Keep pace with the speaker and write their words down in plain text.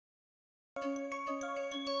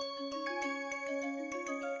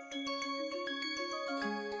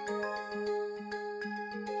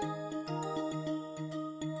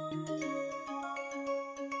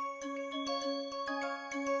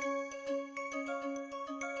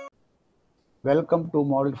Welcome to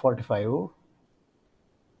Model 45,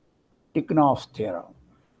 Tychonoff's theorem.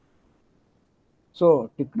 So,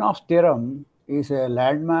 Tychonoff's theorem is a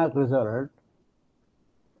landmark result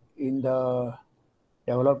in the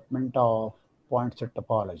development of point set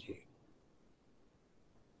topology.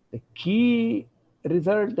 The key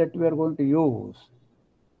result that we are going to use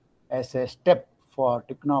as a step for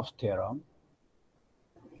Tychonoff's theorem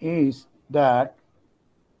is that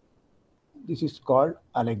this is called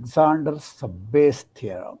Alexander's subbase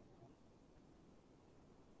theorem.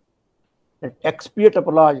 Let X be a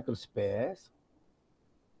topological space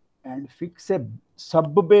and fix a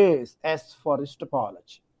subbase S for its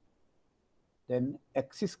topology. Then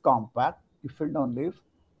X is compact if and only if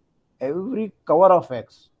every cover of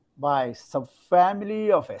X by subfamily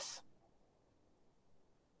of S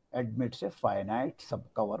admits a finite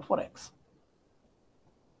subcover for X.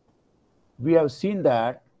 We have seen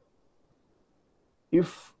that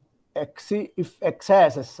if X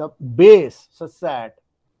has a subbase such that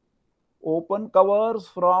open covers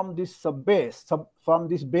from this subbase, from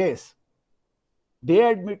this base, they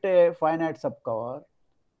admit a finite subcover,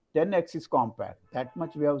 then X is compact. That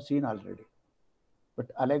much we have seen already.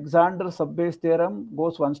 But Alexander's subbase theorem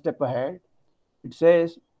goes one step ahead. It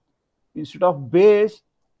says instead of base,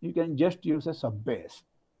 you can just use a subbase.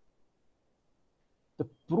 The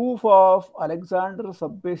proof of Alexander's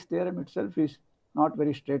subbase theorem itself is not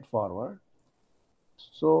very straightforward.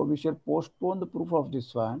 So we shall postpone the proof of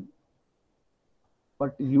this one,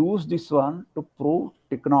 but use this one to prove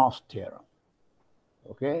Tychonoff's theorem.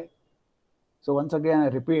 Okay. So once again, I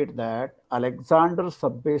repeat that Alexander's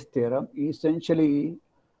subbase theorem essentially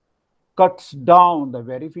cuts down the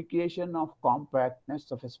verification of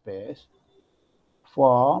compactness of a space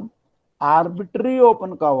from arbitrary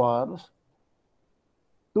open covers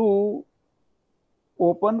to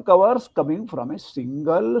open covers coming from a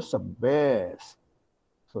single subbase.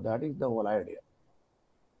 So that is the whole idea.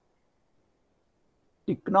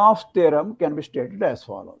 Tychonoff's theorem can be stated as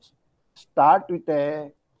follows. Start with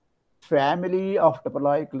a family of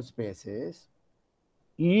topological spaces,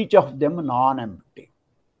 each of them non-empty.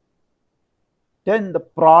 Then the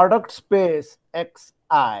product space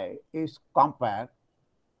Xi is compact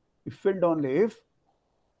if and only if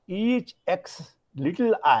each X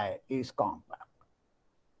little I is compact.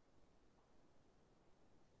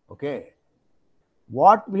 Okay.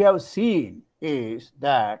 What we have seen is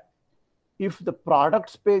that if the product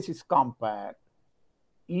space is compact,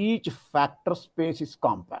 each factor space is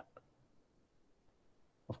compact.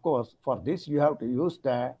 Of course, for this you have to use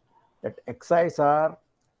that Xi's are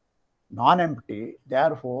non-empty.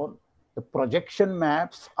 Therefore, the projection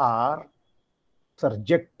maps are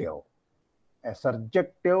surjective. A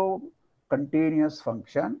surjective continuous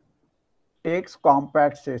function takes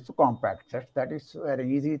compact sets to compact sets. That is a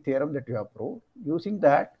very easy theorem that you have proved. Using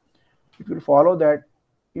that, it will follow that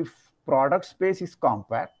if product space is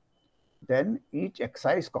compact, then each Xi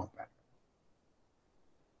is compact.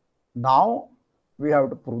 Now we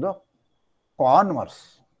have to prove the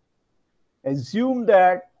converse. Assume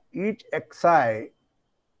that each Xi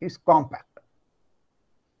is compact.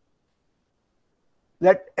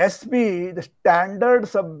 Let S be the standard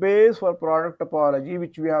subbase for product topology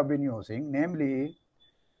which we have been using, namely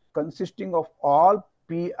consisting of all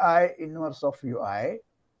Pi inverse of Ui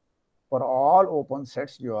for all open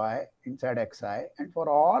sets Ui inside Xi and for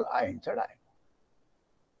all I inside I.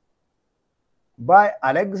 By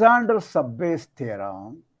Alexander's subbase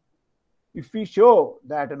theorem, if we show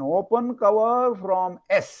that an open cover from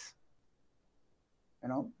S,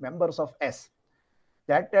 members of S,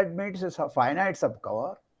 that admits a finite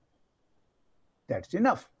subcover, that's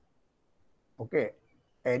enough. Okay.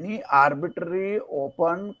 Any arbitrary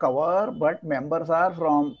open cover but members are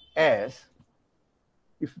from S,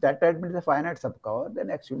 if that admits a finite subcover, then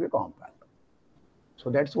X will be compact. So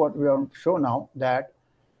that's what we want to show now, that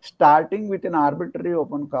starting with an arbitrary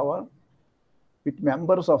open cover with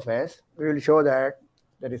members of S, we will show that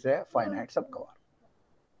there is a finite subcover.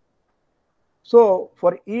 So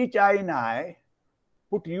for each I in I,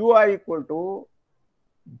 put Ui equal to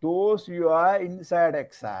those Ui inside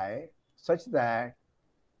Xi such that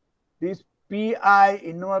this Pi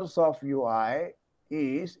inverse of Ui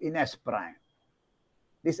is in S prime.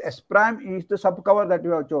 This S prime is the subcover that we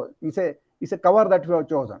have chosen. It's a cover that we have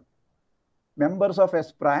chosen. Members of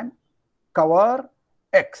S prime cover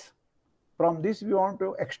X. From this we want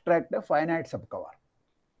to extract the finite subcover.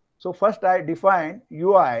 So first I define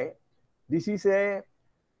UI. This is a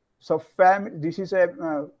subfamily. This is a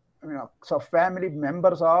subfamily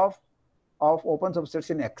members of open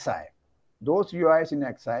subsets in Xi. Those UIs in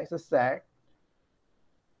Xi such that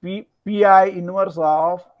Pi inverse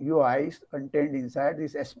of UI is contained inside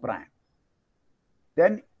this S prime.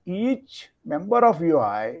 Then each member of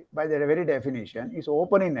UI, by the very definition, is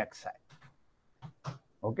open in Xi.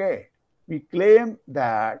 Okay, we claim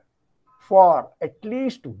that for at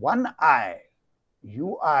least one I,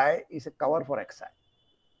 UI is a cover for Xi.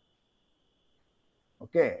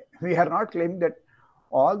 Okay, we are not claiming that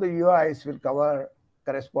all the UIs will cover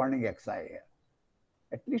corresponding Xi here.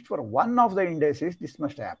 At least for one of the indices, this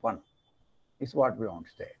must happen, is what we want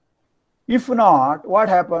to say. If not, what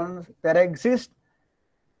happens? There exists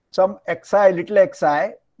some Xi, little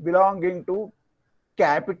xi, belonging to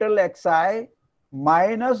capital Xi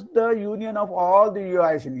minus the union of all the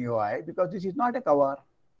UIs in UI, because this is not a cover.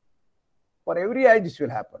 For every I, this will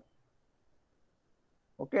happen.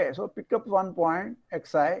 Okay, so pick up one point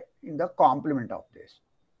Xi in the complement of this.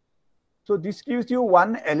 So this gives you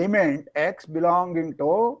one element X belonging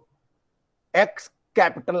to X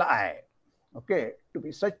capital I, okay, to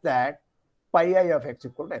be such that pi I of X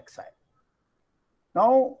equal to Xi.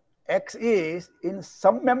 Now, X is in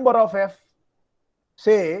some member of F,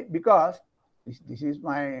 say, because this is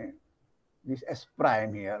this S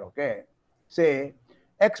prime here, okay. Say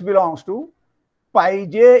X belongs to pi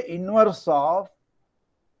j inverse of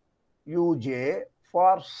Uj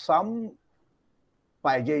for some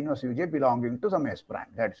pi j inverse Uj belonging to some S prime.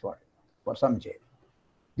 That's what, for some j.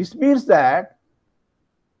 This means that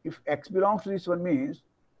if X belongs to this one, means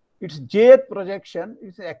its jth projection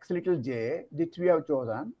is X little j, which we have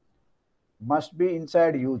chosen, must be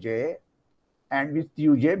inside Uj, and with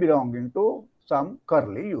Uj belonging to some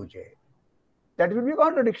curly Uj. That will be a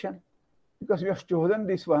contradiction, because we have chosen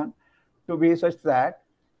this one to be such that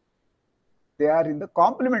they are in the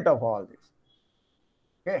complement of all this.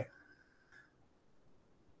 Okay.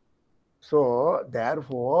 So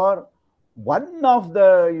therefore, one of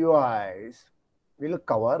the UIs will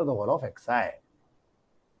cover the whole of Xi.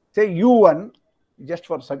 Say U1, just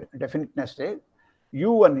for definiteness sake,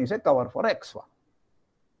 U1 is a cover for X1.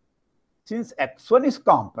 Since X1 is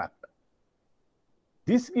compact,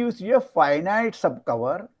 this gives you a finite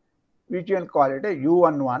subcover, which you will call it a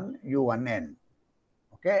U11, U1n.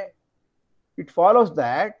 Okay. It follows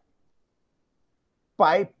that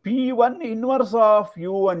pi P1 inverse of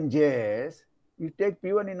U1j's, you take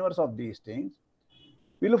P1 inverse of these things,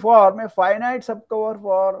 will form a finite subcover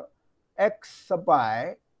for X sub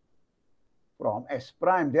I from S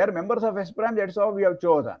prime. They are members of S prime, that's how we have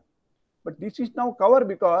chosen. But this is now cover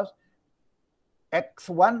because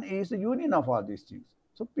X1 is the union of all these things.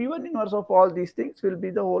 So P1 inverse of all these things will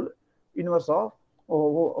be the whole inverse of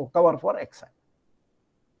cover for Xi.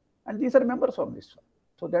 And these are members of this one.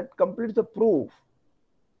 So that completes the proof.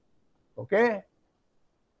 Okay?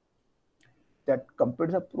 That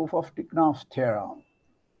completes the proof of Tychonoff's theorem.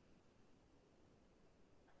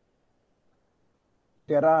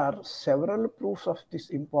 There are several proofs of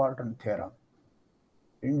this important theorem.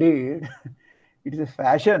 Indeed, it is a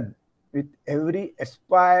fashion with every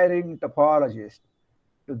aspiring topologist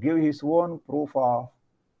to give his own proof of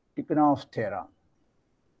Tychonoff's theorem.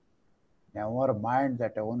 Never mind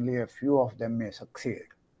that only a few of them may succeed.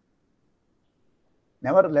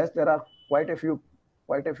 Nevertheless, there are quite a few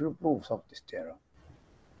proofs of this theorem.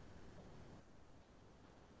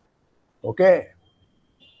 Okay.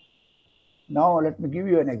 Now let me give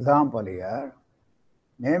you an example here,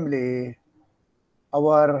 namely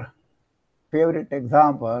our favorite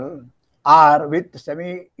example R with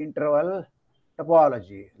semi-interval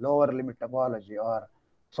topology, lower limit topology, or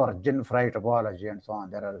Surgeon-Frey topology, and so on.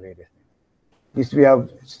 There are various things. This we have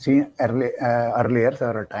seen earlier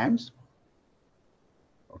several times.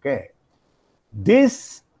 Okay.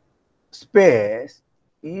 This space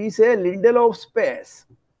is a Lindelof space.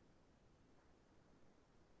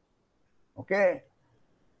 Okay.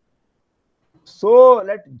 So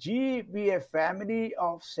let G be a family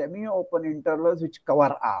of semi-open intervals which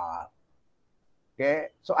cover R. Okay.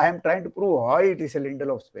 So I am trying to prove why it is a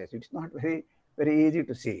Lindelof space. It's not very easy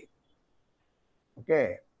to see.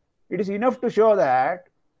 Okay. It is enough to show that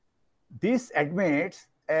this admits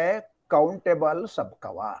a countable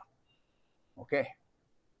subcover. Okay.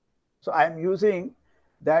 So I am using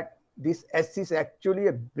that this S is actually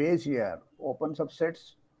a base here, open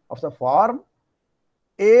subsets of the form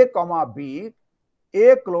A comma B,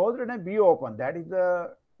 A closed and a B open. That is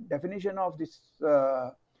the definition of this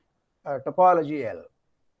topology L.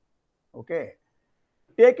 Okay.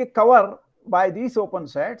 Take a cover by these open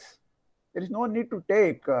sets There is no need to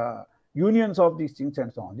take unions of these things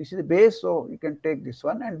and so on. This is the base, so you can take this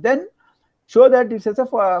one and then show that this is a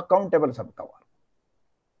countable subcover.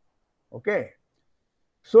 Okay.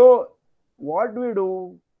 So what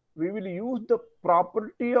do? We will use the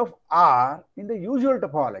property of R in the usual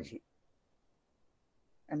topology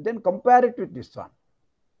and then compare it with this one.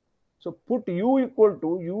 So put U equal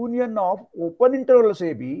to union of open intervals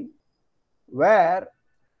AB, where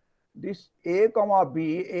this A comma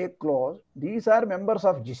B, A close, these are members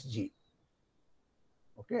of this G.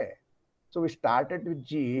 Okay. So we started with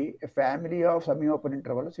G, a family of semi-open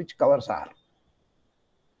intervals which covers R.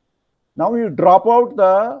 Now you drop out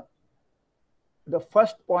the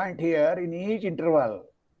first point here in each interval,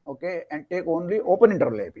 okay, and take only open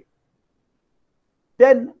interval AB.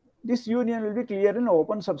 Then this union will be clear in an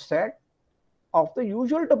open subset of the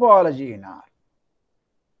usual topology in R.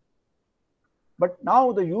 But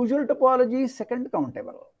now the usual topology is second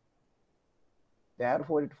countable.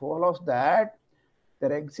 Therefore, it follows that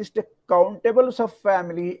there exists a countable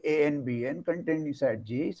subfamily A and B n contained inside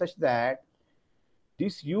G such that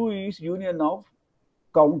this U is union of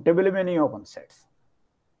countable many open sets.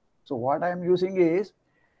 So what I am using is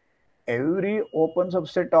every open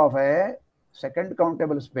subset of a second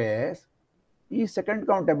countable space is second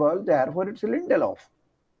countable, therefore it's Lindelof.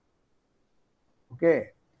 Okay.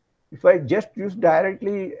 If I just use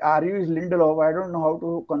directly RU is Lindelof, I don't know how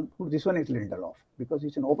to conclude this one is Lindelof because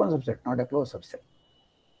it's an open subset, not a closed subset.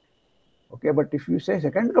 Okay, but if you say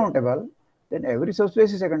second countable, then every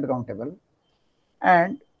subspace is second countable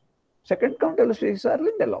and second countable spaces are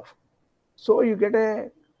Lindelof. So you get a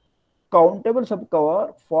countable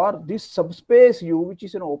subcover for this subspace U, which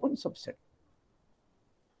is an open subset.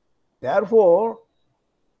 Therefore,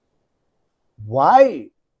 why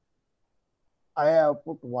I have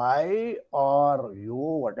put Y or U,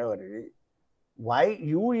 whatever it is, Y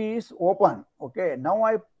U is open. Okay, now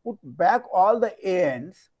I put back all the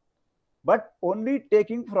ANs, but only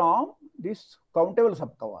taking from this countable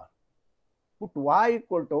subcover. Put Y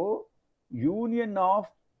equal to union of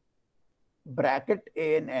bracket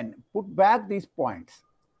A and N. Put back these points.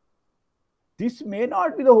 This may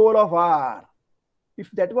not be the whole of R. If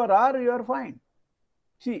that were R, you are fine.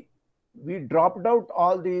 See, we dropped out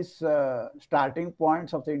all these starting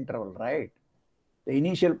points of the interval, right? The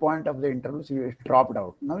initial point of the intervals you dropped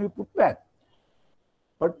out. Now you put back.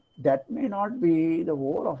 But that may not be the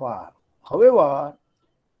whole of R. However,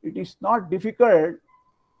 it is not difficult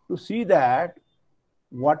to see that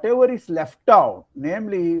whatever is left out,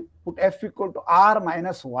 namely put F equal to R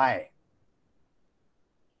minus Y.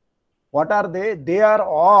 What are they? They are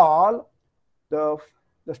all the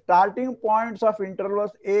starting points of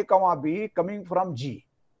intervals A comma B coming from G.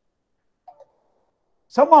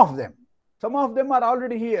 Some of them are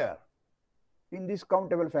already here in this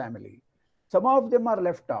countable family. Some of them are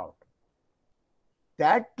left out.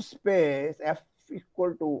 That space F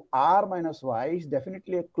equal to R minus Y is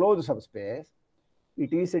definitely a closed subspace.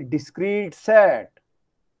 It is a discrete set.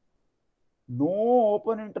 No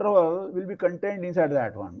open interval will be contained inside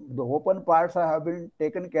that one. The open parts have been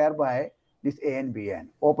taken care by this A and Bn,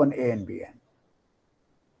 open A and Bn.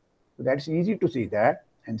 So that's easy to see that.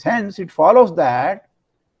 And hence it follows that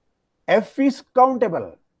F is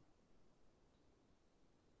countable.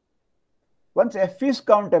 Once F is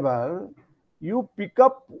countable, you pick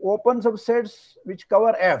up open subsets which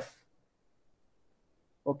cover F.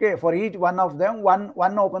 Okay, for each one of them, one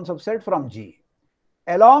open subset from G.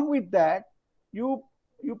 Along with that, you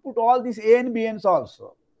put all these A and Bn's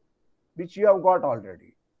also, which you have got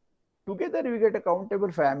already. Together you get a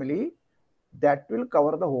countable family that will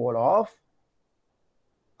cover the whole of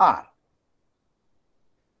R.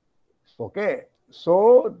 Okay,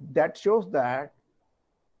 so that shows that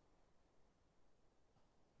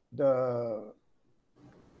the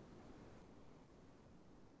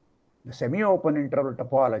semi-open interval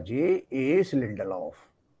topology is Lindelof.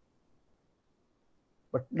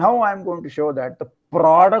 But now I am going to show that the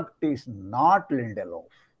product is not Lindelof.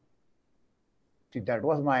 See, that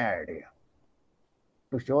was my idea.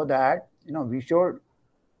 To show that, we showed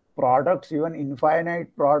products, even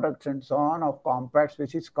infinite products and so on of compact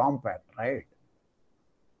species compact, right?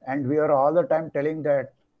 And we are all the time telling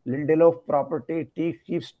that Lindelof property T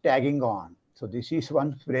keeps tagging on. So this is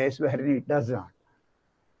one phrase where it does not.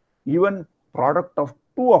 Even product of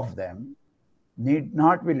two of them need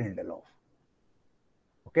not be Lindelof.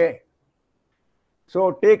 Okay.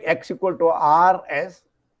 So take X equal to RS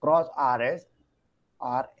cross RS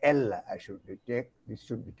or L. I should take, this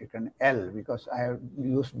should be taken L because I have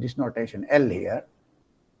used this notation L here.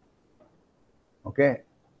 Okay.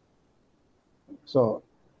 So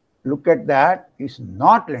look at that, is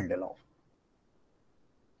not Lindelof.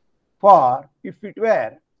 For if it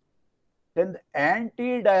were, then the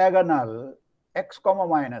anti-diagonal x comma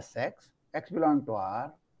minus x, x belong to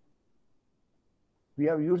R. We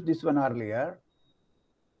have used this one earlier.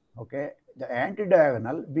 Okay, the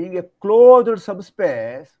anti-diagonal being a closed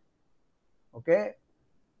subspace, okay,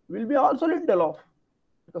 will be also Lindelof,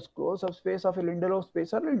 because closed subspace of a Lindelof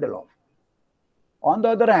space are Lindelof. On the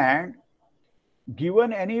other hand,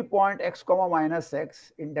 given any point x comma minus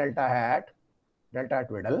x in delta hat, delta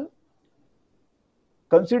twiddle,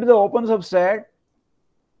 consider the open subset,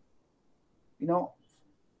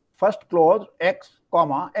 first closed x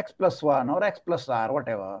comma x plus 1 or x plus r,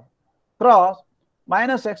 whatever, cross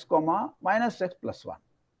minus x comma minus x plus 1,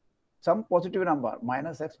 some positive number,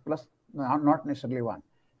 minus x plus, not necessarily 1.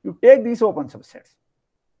 You take these open subsets.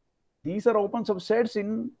 These are open subsets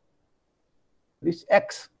in this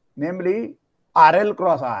x, namely RL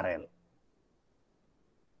cross RL,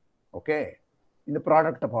 okay, in the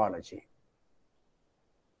product topology.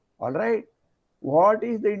 All right. What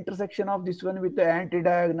is the intersection of this one with the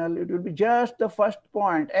anti-diagonal? It will be just the first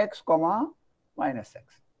point, x comma minus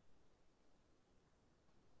x.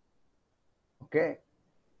 Okay.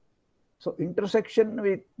 So intersection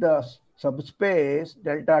with the subspace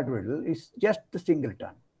delta twiddle is just the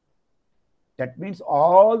singleton. That means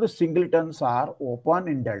all the singletons are open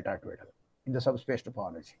in delta twiddle in the subspace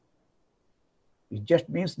topology. It just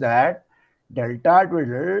means that delta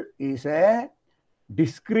twiddle is a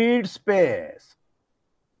discrete space.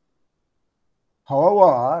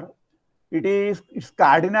 However, its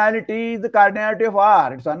cardinality is the cardinality of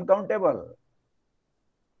R. It's uncountable.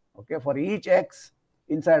 Okay, for each x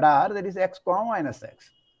inside R, there is x comma minus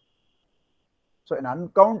x. So an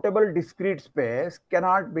uncountable discrete space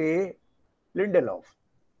cannot be Lindelof.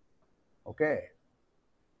 Okay.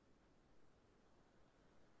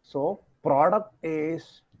 So product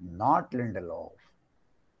is not Lindelof,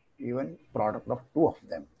 even product of two of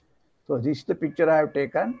them. So this is the picture I have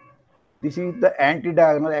taken. This is the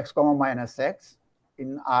anti-diagonal x comma minus x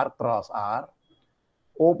in R cross R.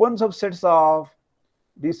 Open subsets of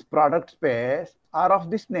this product space are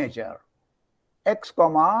of this nature: x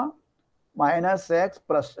comma minus x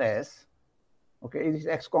plus s. Okay, this is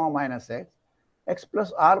x comma minus x, x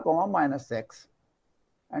plus r comma minus x,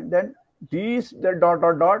 and then these the dot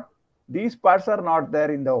dot dot. These parts are not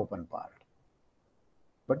there in the open part,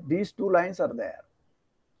 but these two lines are there.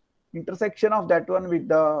 Intersection of that one with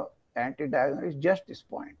the anti-diagonal is just this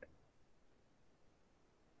point.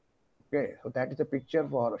 Okay, so that is a picture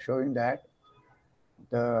for showing that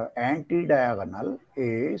the anti-diagonal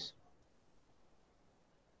is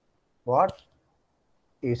what?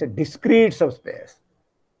 Is a discrete subspace.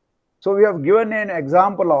 So we have given an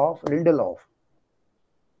example of Lindelof.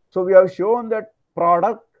 So we have shown that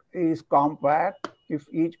product is compact if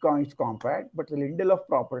each is compact, but the Lindelof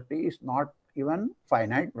property is not even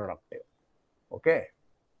finite productive. Okay.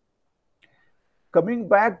 Coming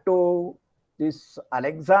back to this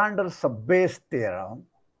Alexander subbase theorem,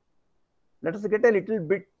 let us get a little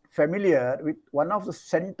bit familiar with one of the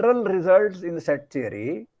central results in the set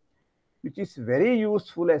theory, which is very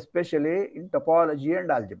useful, especially in topology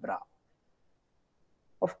and algebra.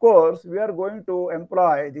 Of course, we are going to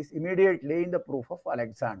employ this immediately in the proof of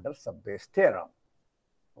Alexander subbase theorem.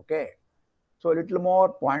 Okay. So a little more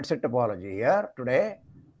point set topology here today,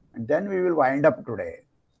 and then we will wind up today.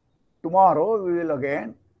 Tomorrow, we will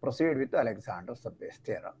again proceed with Alexander subbase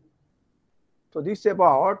theorem. So this is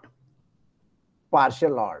about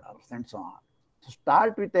partial orders and so on. So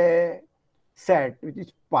start with a set which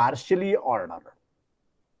is partially ordered,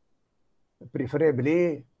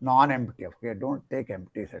 preferably non-empty. Okay, don't take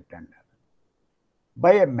empty set. And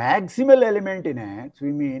by a maximal element in X,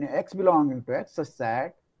 we mean X belonging to X such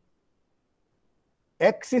that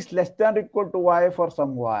X is less than or equal to Y for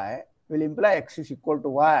some Y will imply X is equal to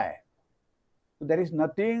Y. So there is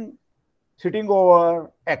nothing sitting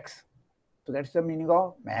over X. So that's the meaning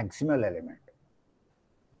of maximal element.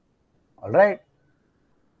 All right.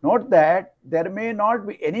 Note that there may not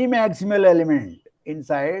be any maximal element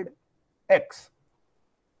inside X.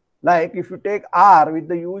 Like if you take R with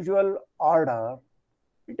the usual order,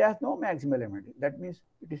 it has no maximal element. That means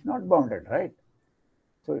it is not bounded, right?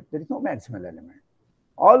 So there is no maximal element.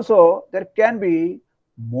 Also, there can be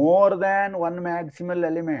more than one maximal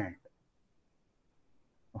element.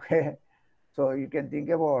 Okay. So you can think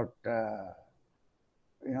about,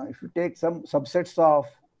 if you take some subsets of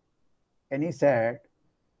any set,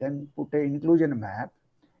 then put an inclusion map.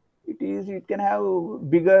 It can have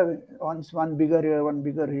bigger, one bigger here, one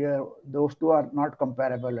bigger here. Those two are not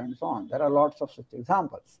comparable and so on. There are lots of such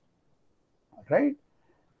examples. All right.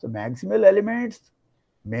 So maximal elements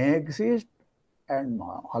may exist and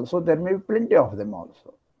also there may be plenty of them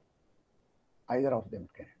also. Either of them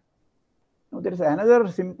can. Now there is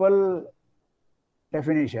another simple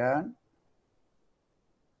definition.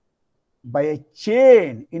 By a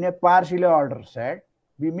chain in a partially ordered set,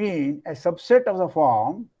 we mean a subset of the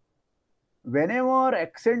form whenever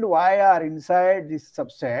x and y are inside this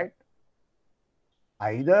subset,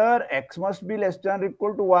 either x must be less than or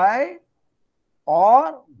equal to y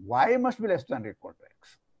or y must be less than or equal to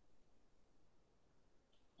x.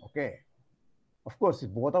 Okay. Of course, if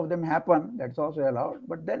both of them happen, that's also allowed,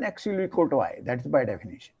 but then x will be equal to y. That's by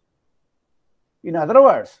definition. In other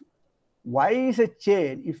words, y is a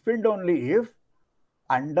chain if and only if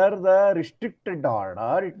under the restricted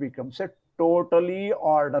order it becomes a totally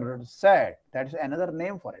ordered set. That is another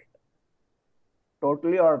name for it.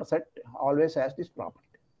 Totally ordered set always has this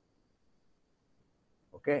property.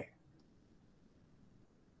 Okay.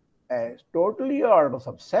 A totally ordered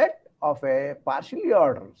subset of a partially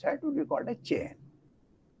ordered set will be called a chain.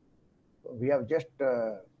 So we have just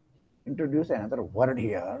introduced another word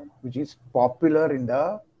here, which is popular in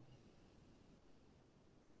the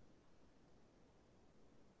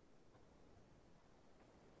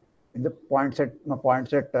point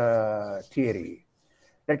set theory,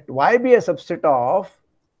 that y be a subset of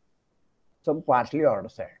some partially ordered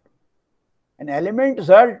set. An element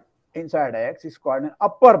z inside x is called an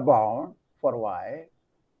upper bound for y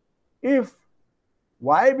if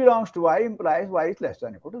y belongs to y implies y is less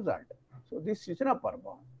than or equal to z. So this is an upper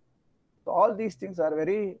bound. So all these things are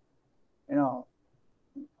very,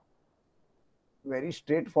 very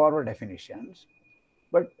straightforward definitions.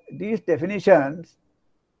 But these definitions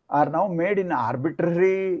are now made in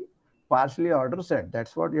arbitrary partially ordered set.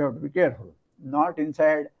 That's what you have to be careful. Not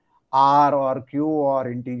inside R or Q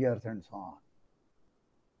or integers and so on.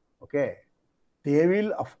 Okay. They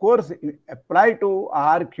will, of course, apply to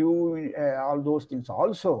R, Q, all those things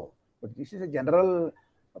also. But this is a general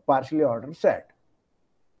partially ordered set.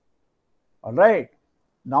 All right.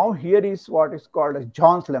 Now here is what is called as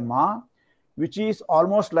John's lemma, which is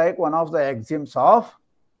almost like one of the axioms of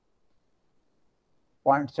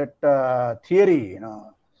point set theory,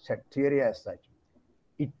 set theory as such,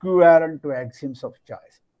 equivalent to axioms of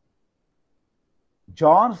choice.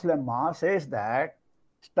 John's lemma says that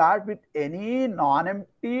start with any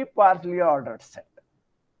non-empty partially ordered set.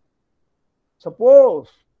 Suppose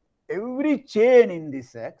every chain in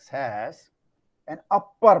this X has an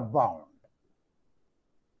upper bound,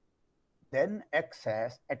 then X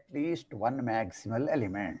has at least one maximal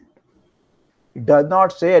element. It does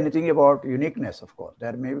not say anything about uniqueness, of course.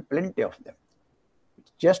 There may be plenty of them. It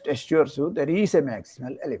just assures you there is a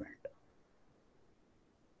maximal element.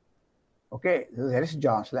 Okay, so there is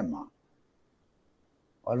John's lemma.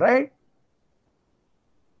 All right.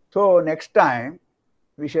 So next time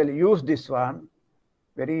we shall use this one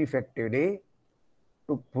very effectively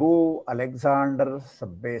to prove Alexander's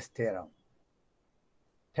subbase theorem.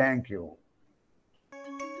 Thank you.